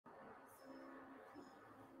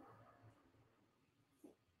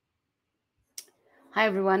Hi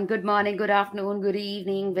everyone, good morning, good afternoon, good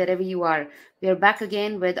evening, wherever you are. We are back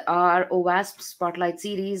again with our OWASP Spotlight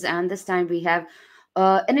series, and this time we have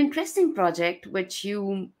an interesting project which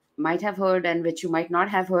you might have heard and which you might not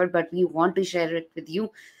have heard, but we want to share it with you.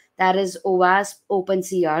 That is OWASP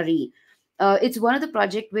OpenCRE. It's one of the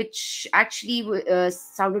project which actually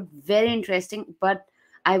sounded very interesting, but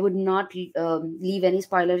I would not leave any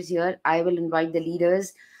spoilers here. I will invite the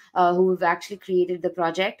leaders who have actually created the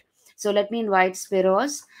project. So let me invite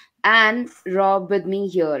Spiros and Rob with me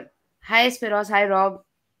here. Hi, Spiros. Hi, Rob.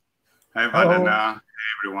 Hi, Hello. Vandana. Hey,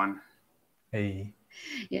 everyone. Hey.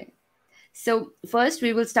 Yeah. So first,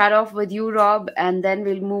 we will start off with you, Rob, and then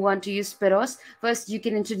we'll move on to you, Spiros. First, you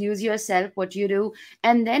can introduce yourself, what you do,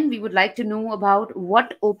 and then we would like to know about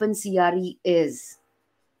what OpenCRE is.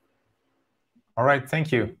 All right,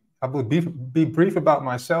 thank you. I will be brief about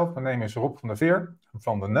myself. My name is Rob van der Veer. I'm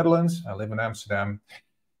from the Netherlands. I live in Amsterdam,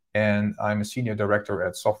 and I'm a senior director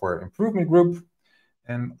at Software Improvement Group.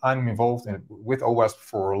 And I'm involved with OWASP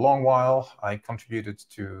for a long while. I contributed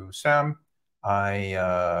to SAM.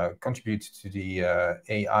 I contribute to the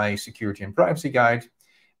AI Security and Privacy Guide,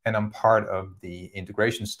 and I'm part of the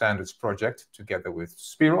Integration Standards project together with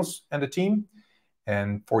Spiros and the team.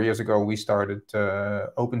 And 4 years ago, we started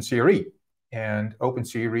OpenCRE. And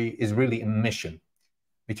OpenCRE is really a mission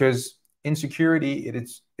because in security,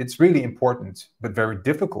 it's really important, but very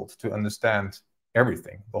difficult to understand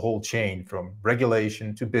everything, the whole chain from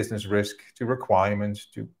regulation to business risk to requirements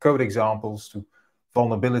to code examples to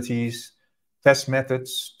vulnerabilities, test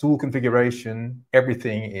methods, tool configuration.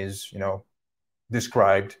 Everything is,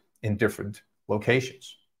 described in different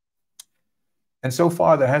locations. And so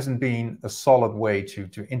far, there hasn't been a solid way to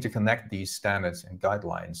interconnect these standards and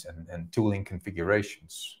guidelines and tooling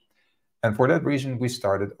configurations. And for that reason, we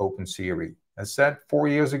started OpenCRE. As said, 4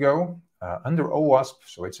 years ago, under OWASP,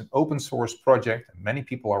 so it's an open source project, and many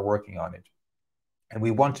people are working on it. And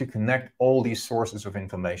we want to connect all these sources of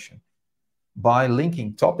information by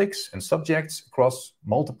linking topics and subjects across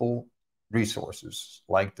multiple resources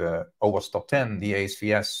like the OWASP Top 10, the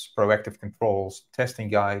ASVS, proactive controls, testing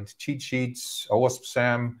guide, cheat sheets, OWASP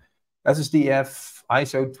SAM, SSDF,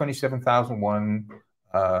 ISO 27001,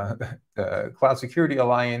 the Cloud Security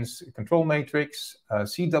Alliance, Control Matrix,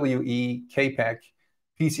 CWE, CAPEC,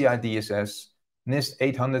 PCI DSS, NIST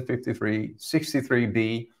 853,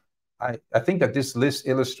 63B. I think that this list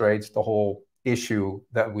illustrates the whole issue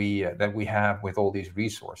that we have with all these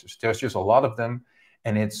resources. There's just a lot of them,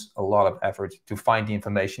 and it's a lot of effort to find the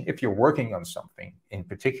information if you're working on something in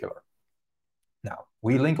particular. Now,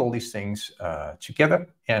 we link all these things together,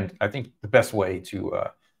 and I think the best way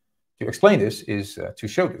to explain this is to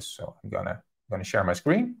show this. So I'm gonna share my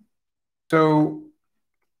screen. So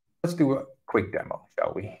let's do a quick demo,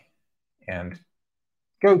 shall we? And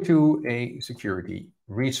go to a security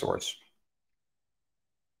resource.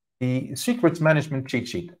 The secrets management cheat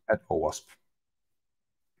sheet at OWASP.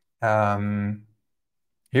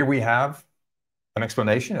 Here we have an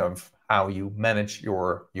explanation of how you manage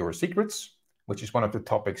your secrets, which is one of the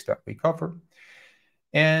topics that we cover.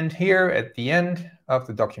 And here at the end of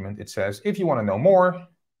the document, it says, if you want to know more,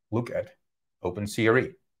 look at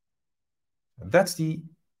OpenCRE. That's the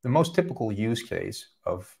most typical use case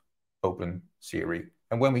of OpenCRE.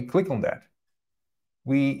 And when we click on that,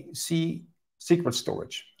 we see secret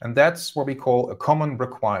storage. And that's what we call a common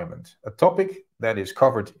requirement, a topic that is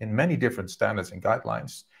covered in many different standards and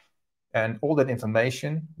guidelines. And all that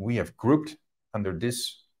information we have grouped under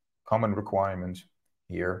this common requirement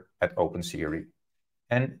here at OpenCRE.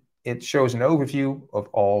 And it shows an overview of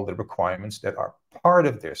all the requirements that are part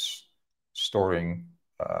of this, storing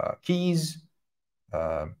keys,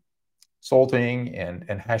 salting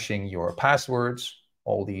and hashing your passwords,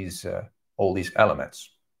 all these elements.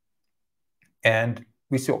 And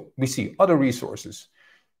we see other resources.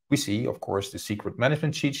 We see, of course, the secret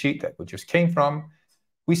management cheat sheet that we just came from.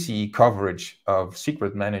 We see coverage of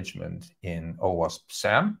secret management in OWASP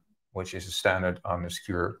SAM, which is a standard on the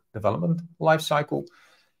secure development lifecycle.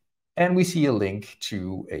 And we see a link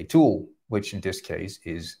to a tool, which in this case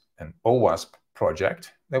is an OWASP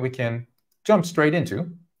project that we can jump straight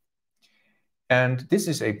into. And this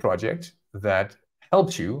is a project that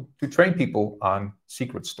helps you to train people on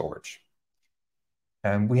secret storage.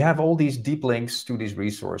 And we have all these deep links to these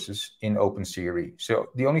resources in OpenCRE. So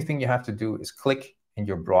the only thing you have to do is click and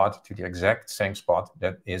you're brought to the exact same spot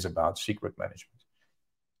that is about secret management.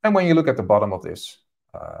 And when you look at the bottom of this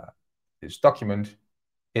document,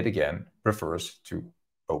 it again refers to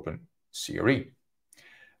OpenCRE.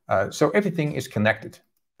 So everything is connected.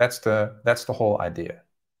 That's the whole idea.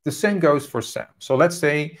 The same goes for SAM. So let's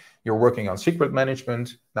say you're working on secret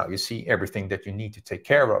management. Now you see everything that you need to take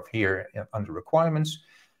care of here under requirements.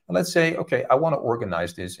 And let's say, okay, I want to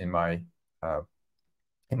organize this in my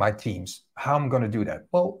teams. How I'm going to do that?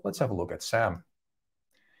 Well, let's have a look at SAM.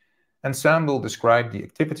 And SAM will describe the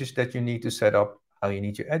activities that you need to set up, how you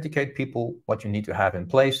need to educate people, what you need to have in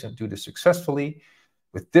place and do this successfully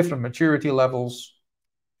with different maturity levels.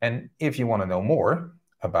 And if you want to know more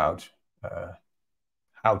about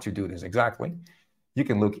how to do this exactly, you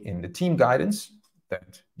can look in the team guidance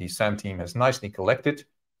that the SAM team has nicely collected.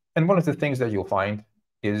 And one of the things that you'll find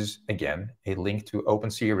is, again, a link to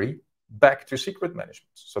OpenCRE back to secret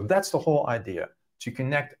management. So that's the whole idea, to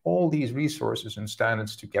connect all these resources and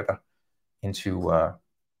standards together into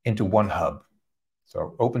one hub.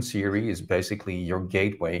 So OpenCRE is basically your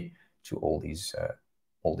gateway to all these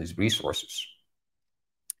resources.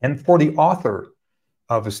 And for the author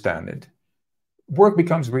of a standard, work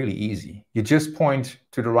becomes really easy. You just point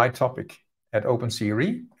to the right topic at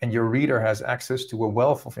OpenCRE, and your reader has access to a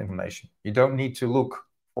wealth of information. You don't need to look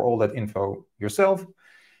for all that info yourself.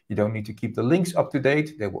 You don't need to keep the links up to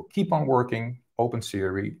date. They will keep on working.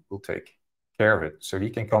 OpenCRE will take care of it. So you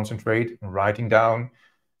can concentrate on writing down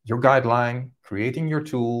your guideline, creating your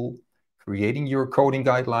tool, creating your coding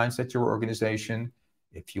guidelines at your organization.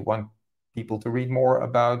 If you want people to read more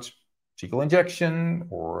about SQL injection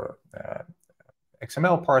or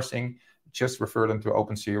XML parsing, just refer them to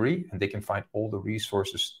OpenCRE, and they can find all the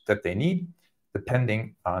resources that they need,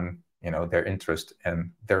 depending on their interest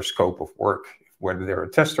and their scope of work, whether they're a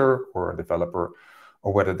tester or a developer,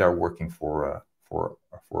 or whether they're working for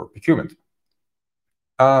procurement.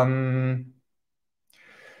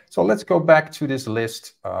 So let's go back to this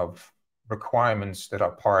list of requirements that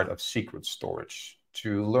are part of secret storage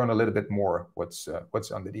to learn a little bit more what's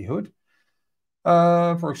under the hood.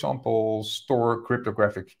 For example, store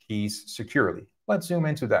cryptographic keys securely. Let's zoom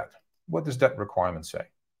into that. What does that requirement say?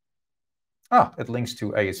 It links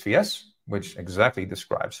to ASVS, which exactly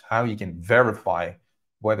describes how you can verify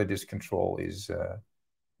whether this control is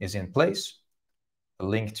in place. A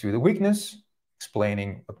link to the weakness,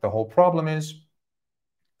 explaining what the whole problem is.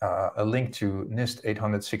 A link to NIST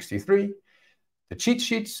 863, the cheat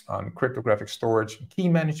sheets on cryptographic storage and key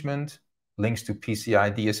management, links to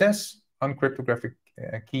PCI DSS on cryptographic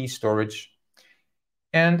key storage,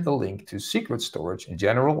 and a link to secret storage in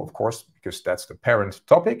general, of course, because that's the parent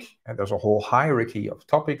topic, and there's a whole hierarchy of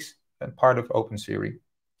topics and part of OpenCRE.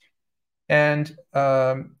 And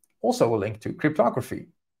also a link to cryptography.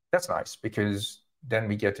 That's nice, because then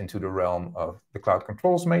we get into the realm of the cloud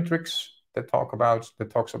controls matrix that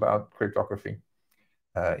talks about cryptography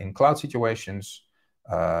in cloud situations,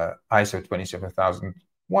 ISO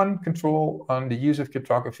 27001 control on the use of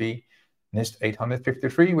cryptography, NIST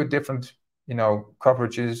 853 with different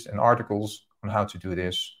coverages and articles on how to do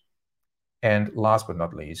this. And last but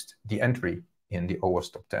not least, the entry in the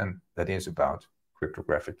OWASP top 10 that is about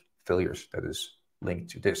cryptographic failures that is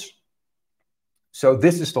linked to this. So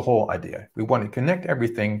this is the whole idea. We want to connect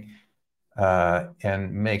everything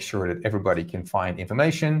and make sure that everybody can find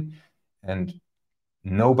information, and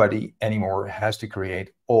nobody anymore has to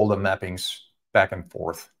create all the mappings back and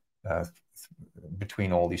forth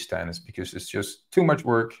between all these standards, because it's just too much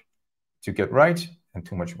work to get right and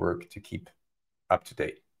too much work to keep up to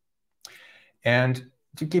date. And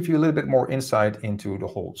to give you a little bit more insight into the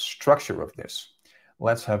whole structure of this,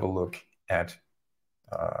 let's have a look at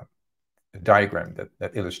a diagram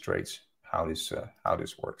that illustrates how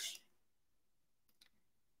this works.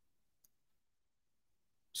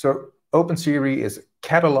 So OpenCRE is a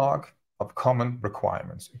catalog of common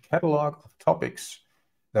requirements, a catalog of topics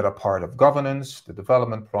that are part of governance, the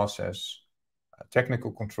development process,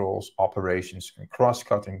 technical controls, operations, and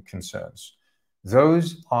cross-cutting concerns.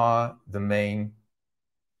 Those are the main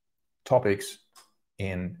topics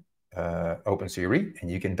in OpenCRE, and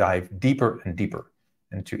you can dive deeper and deeper.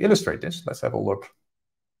 And to illustrate this, let's have a look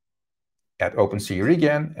at OpenCRE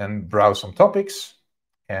again and browse some topics.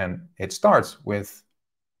 And it starts with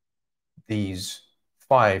these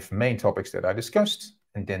 5 main topics that I discussed,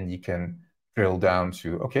 and then you can drill down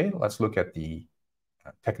to, okay, let's look at the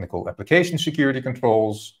technical application security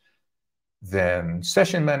controls, then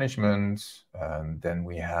session management, and then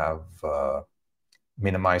we have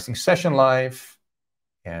minimizing session life,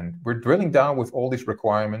 and we're drilling down with all these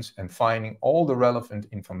requirements and finding all the relevant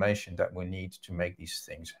information that we need to make these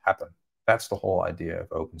things happen. That's the whole idea of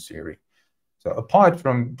OpenCRE. So apart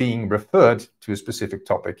from being referred to a specific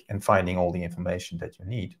topic and finding all the information that you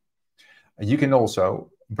need, you can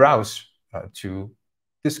also browse to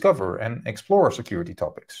discover and explore security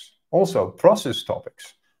topics, also process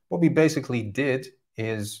topics. What we basically did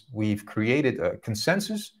is we've created a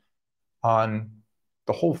consensus on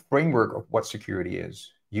the whole framework of what security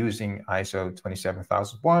is, using ISO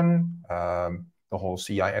 27001, the whole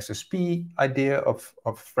CISSP idea of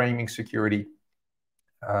framing security,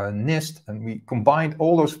 NIST, and we combined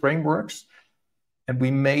all those frameworks and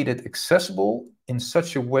we made it accessible in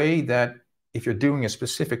such a way that if you're doing a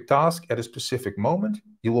specific task at a specific moment,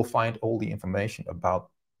 you will find all the information about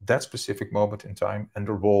that specific moment in time and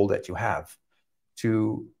the role that you have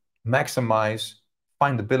to maximize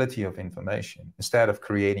findability of information instead of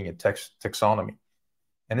creating a taxonomy.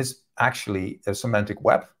 And it's actually a semantic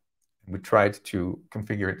web. We tried to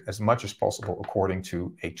configure it as much as possible according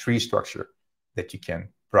to a tree structure that you can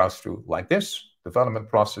browse through like this: development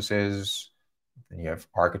processes, then you have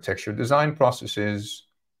architecture design processes,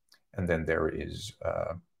 and then there is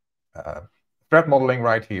threat modeling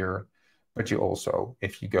right here. But you also,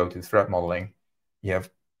 if you go to threat modeling, you have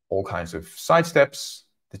all kinds of side steps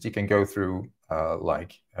that you can go through,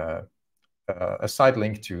 like a side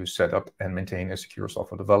link to set up and maintain a secure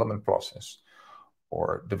software development process,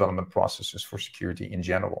 or development processes for security in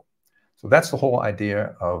general. So that's the whole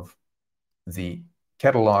idea of the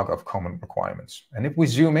catalog of common requirements. And if we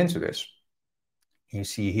zoom into this, you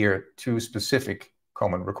see here two specific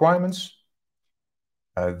common requirements.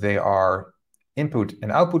 They are input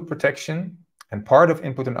and output protection, and part of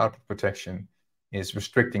input and output protection is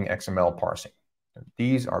restricting XML parsing.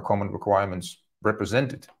 These are common requirements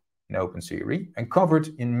represented in OpenCRE and covered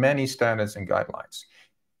in many standards and guidelines.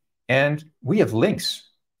 And we have links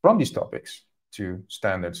from these topics to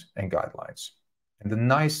standards and guidelines. And the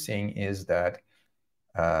nice thing is that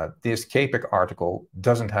this CAPEC article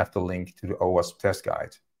doesn't have to link to the OWASP test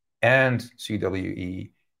guide and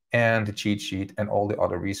CWE and the cheat sheet and all the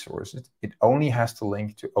other resources. It only has to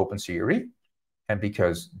link to OpenCRE. And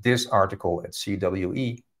because this article at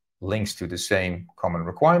CWE links to the same common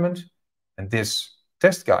requirement, and this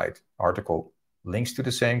test guide article links to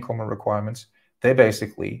the same common requirements, they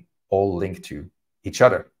basically all link to each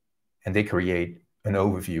other. And they create an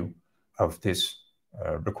overview of this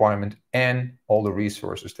requirement and all the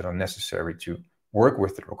resources that are necessary to work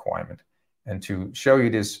with the requirement. And to show you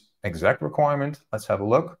this exact requirement, let's have a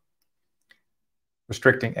look.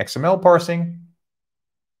 Restricting XML parsing.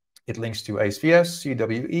 It links to ASVS,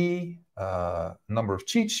 CWE, a number of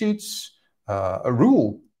cheat sheets, a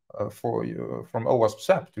rule from OWASP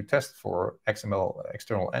SAP to test for XML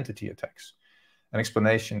external entity attacks, an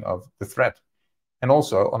explanation of the threat, and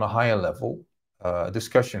also on a higher level,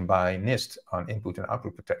 discussion by NIST on input and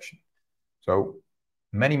output protection. So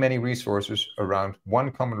many, many resources around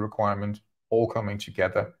one common requirement, all coming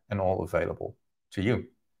together and all available to you.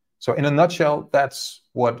 So in a nutshell, that's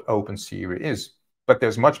what OpenCRE is. But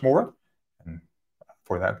there's much more. And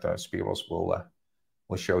for that, Spiros will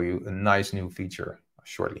show you a nice new feature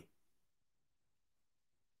shortly.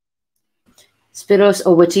 Spiros,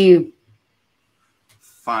 over to you.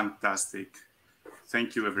 Fantastic.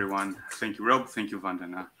 Thank you, everyone. Thank you, Rob. Thank you,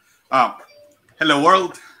 Vandana. Hello,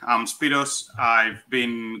 world. I'm Spiros. I've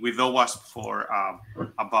been with OWASP for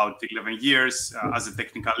about 11 years as a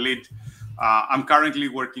technical lead. I'm currently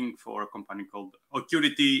working for a company called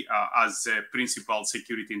OWASP as a principal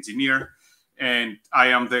security engineer, and I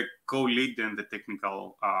am the co-lead and the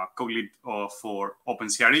technical co-lead for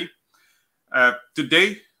OpenCRE.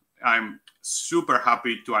 Today, I'm super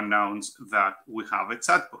happy to announce that we have a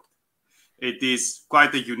chatbot. It is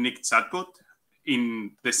quite a unique chatbot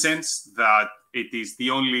in the sense that it is the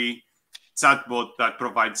only chatbot that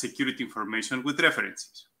provides security information with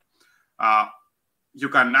references. You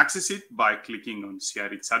can access it by clicking on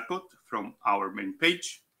CRE Chatbot from our main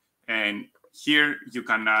page. And here you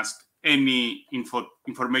can ask any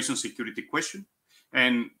information security question.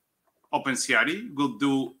 And OpenCRE will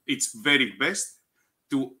do its very best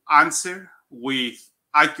to answer with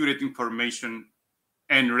accurate information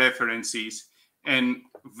and references and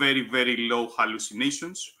very, very low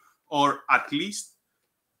hallucinations, or at least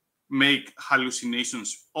make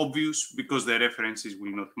hallucinations obvious because the references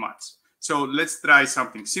will not match. So let's try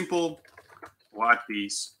something simple. What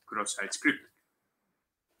is cross-site scripting?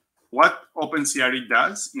 What OpenCRE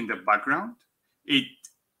does in the background, it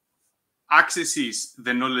accesses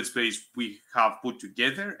the knowledge base we have put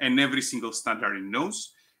together and every single standard it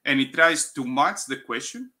knows, and it tries to match the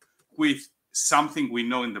question with something we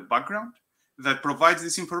know in the background that provides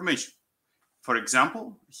this information. For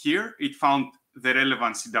example, here it found the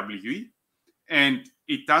relevant CWE and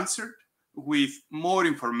it answered with more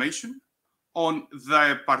information on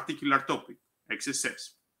the particular topic, XSS.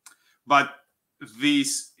 But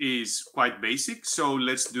this is quite basic, so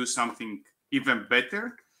let's do something even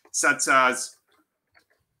better, such as,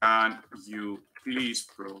 can you please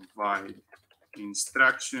provide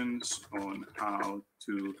instructions on how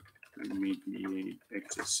to remediate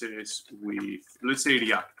XSS with, let's say,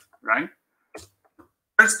 React, right?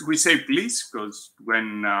 First, we say please, because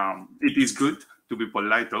when it is good to be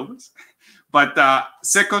polite always. But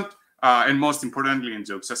second, and most importantly, and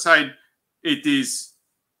jokes aside, it is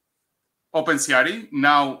OpenCRE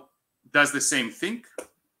now does the same thing.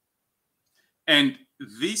 And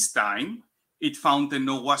this time, it found an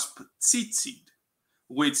OWASP cheat sheet,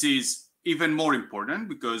 which is even more important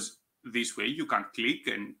because this way you can click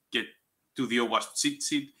and get to the OWASP cheat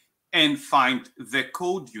sheet and find the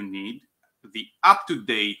code you need, the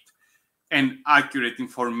up-to-date and accurate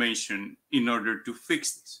information in order to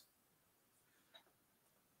fix this.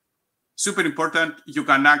 Super important. You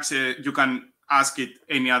can ask it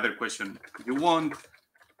any other question you want.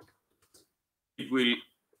 It will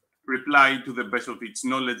reply to the best of its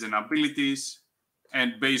knowledge and abilities,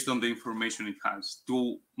 and based on the information it has.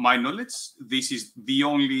 To my knowledge, this is the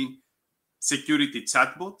only security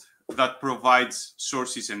chatbot that provides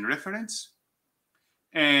sources and reference,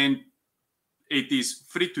 and it is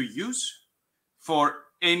free to use for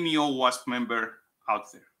any OWASP member out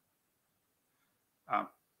there.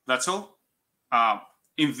 That's all.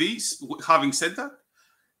 In this, having said that,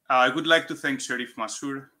 I would like to thank Sharif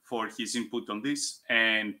Masur for his input on this,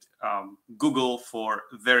 and Google for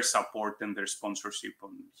their support and their sponsorship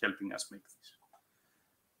on helping us make this.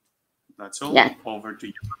 That's all. Yeah. Over to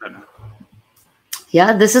you, Anna.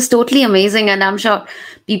 Yeah, this is totally amazing, and I'm sure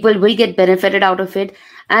people will get benefited out of it.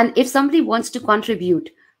 And if somebody wants to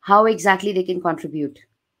contribute, how exactly they can contribute?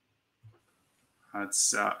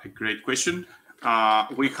 That's a great question.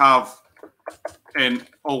 We have an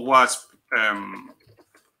OWASP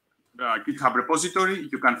GitHub repository.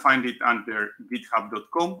 You can find it under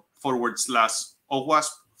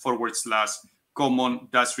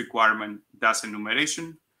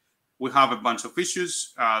github.com/OWASP/common-requirement-enumeration. We have a bunch of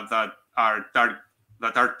issues that are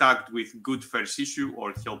tagged with good first issue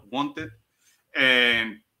or help wanted,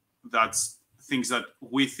 and that's things that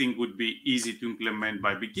we think would be easy to implement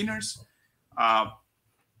by beginners.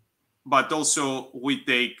 But also we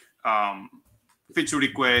take feature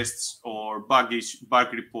requests or bug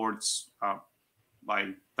reports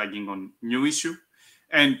by tagging on new issue.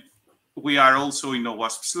 And we are also in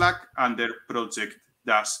OWASP Slack under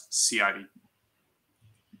project-CRE.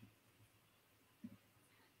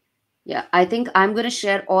 Yeah, I think I'm going to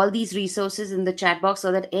share all these resources in the chat box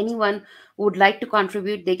so that anyone who would like to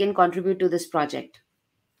contribute, they can contribute to this project.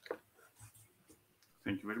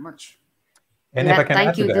 Thank you very much. And yeah, if I can thank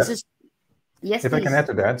add you. to This that, is yes, if please. I can add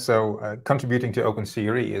to that, so contributing to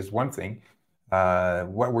OpenCRE is one thing.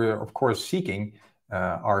 What we're of course seeking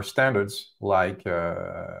are standards like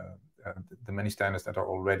the many standards that are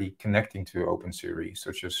already connecting to OpenCRE,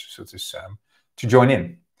 such as SAM, to join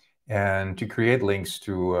in and to create links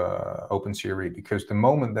to OpenCRE. Because the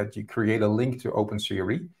moment that you create a link to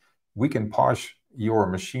OpenCRE, we can parse your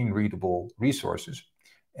machine-readable resources,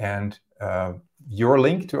 and your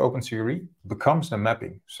link to OpenCRE becomes the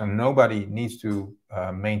mapping. So nobody needs to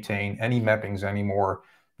maintain any mappings anymore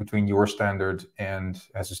between your standard and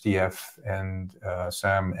SSDF and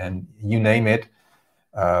SAM and you name it.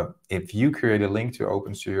 If you create a link to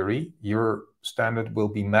OpenCRE, your standard will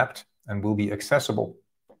be mapped and will be accessible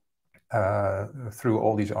through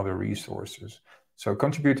all these other resources. So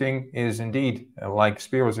contributing is indeed, like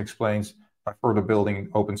Spiros explains, by further building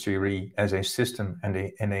OpenCRE as a system and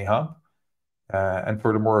a hub. And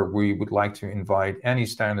furthermore, we would like to invite any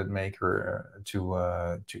standard maker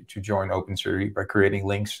to join OpenCRE by creating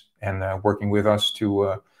links and working with us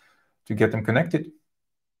to get them connected.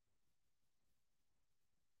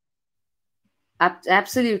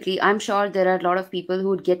 Absolutely. I'm sure there are a lot of people who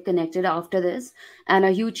would get connected after this. And a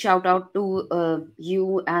huge shout out to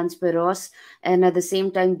you and Spiros, and at the same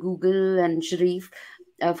time, Google and Sharif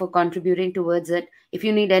for contributing towards it. If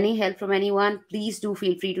you need any help from anyone, please do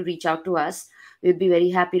feel free to reach out to us. We'd be very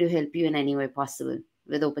happy to help you in any way possible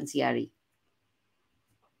with OpenCRE.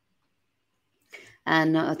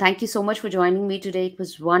 And thank you so much for joining me today. It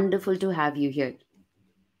was wonderful to have you here.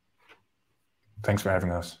 Thanks for having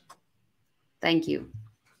us. Thank you.